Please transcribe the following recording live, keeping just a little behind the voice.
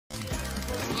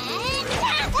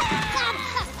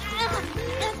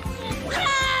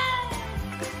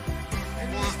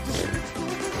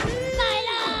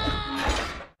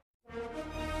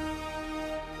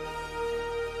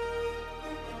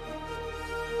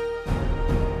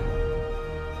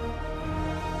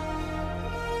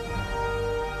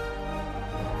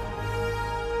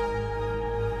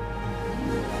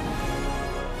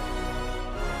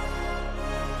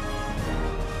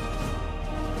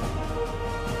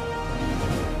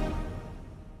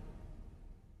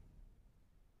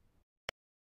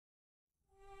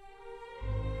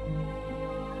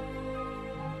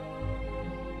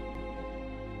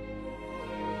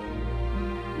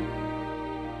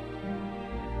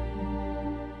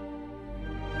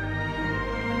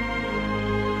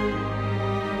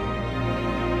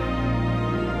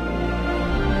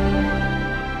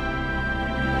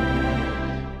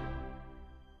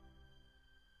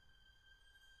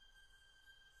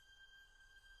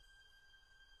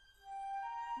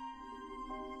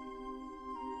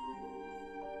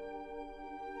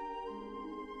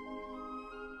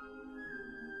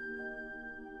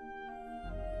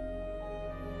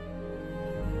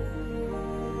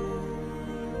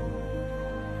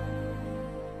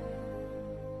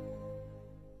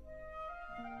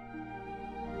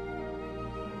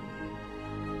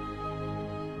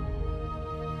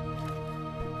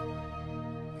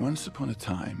Once upon a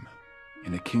time,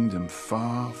 in a kingdom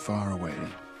far, far away,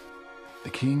 the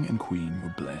king and queen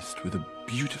were blessed with a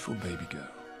beautiful baby girl.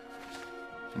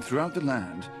 And throughout the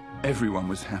land, everyone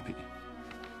was happy.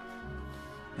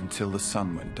 Until the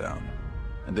sun went down,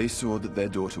 and they saw that their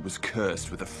daughter was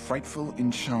cursed with a frightful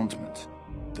enchantment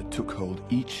that took hold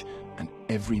each and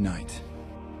every night.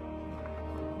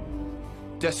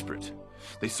 Desperate,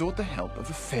 they sought the help of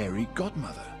a fairy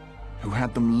godmother, who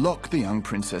had them lock the young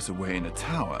princess away in a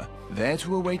tower, there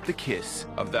to await the kiss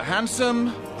of the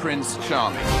handsome Prince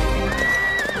Charming.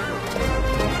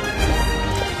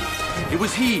 It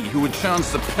was he who would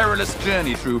chance the perilous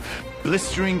journey through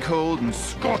blistering cold and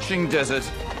scorching desert,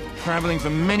 traveling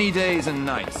for many days and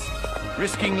nights,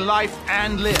 risking life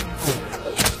and limb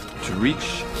to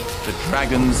reach the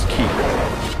Dragon's Keep.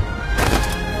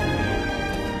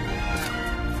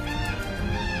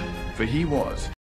 For he was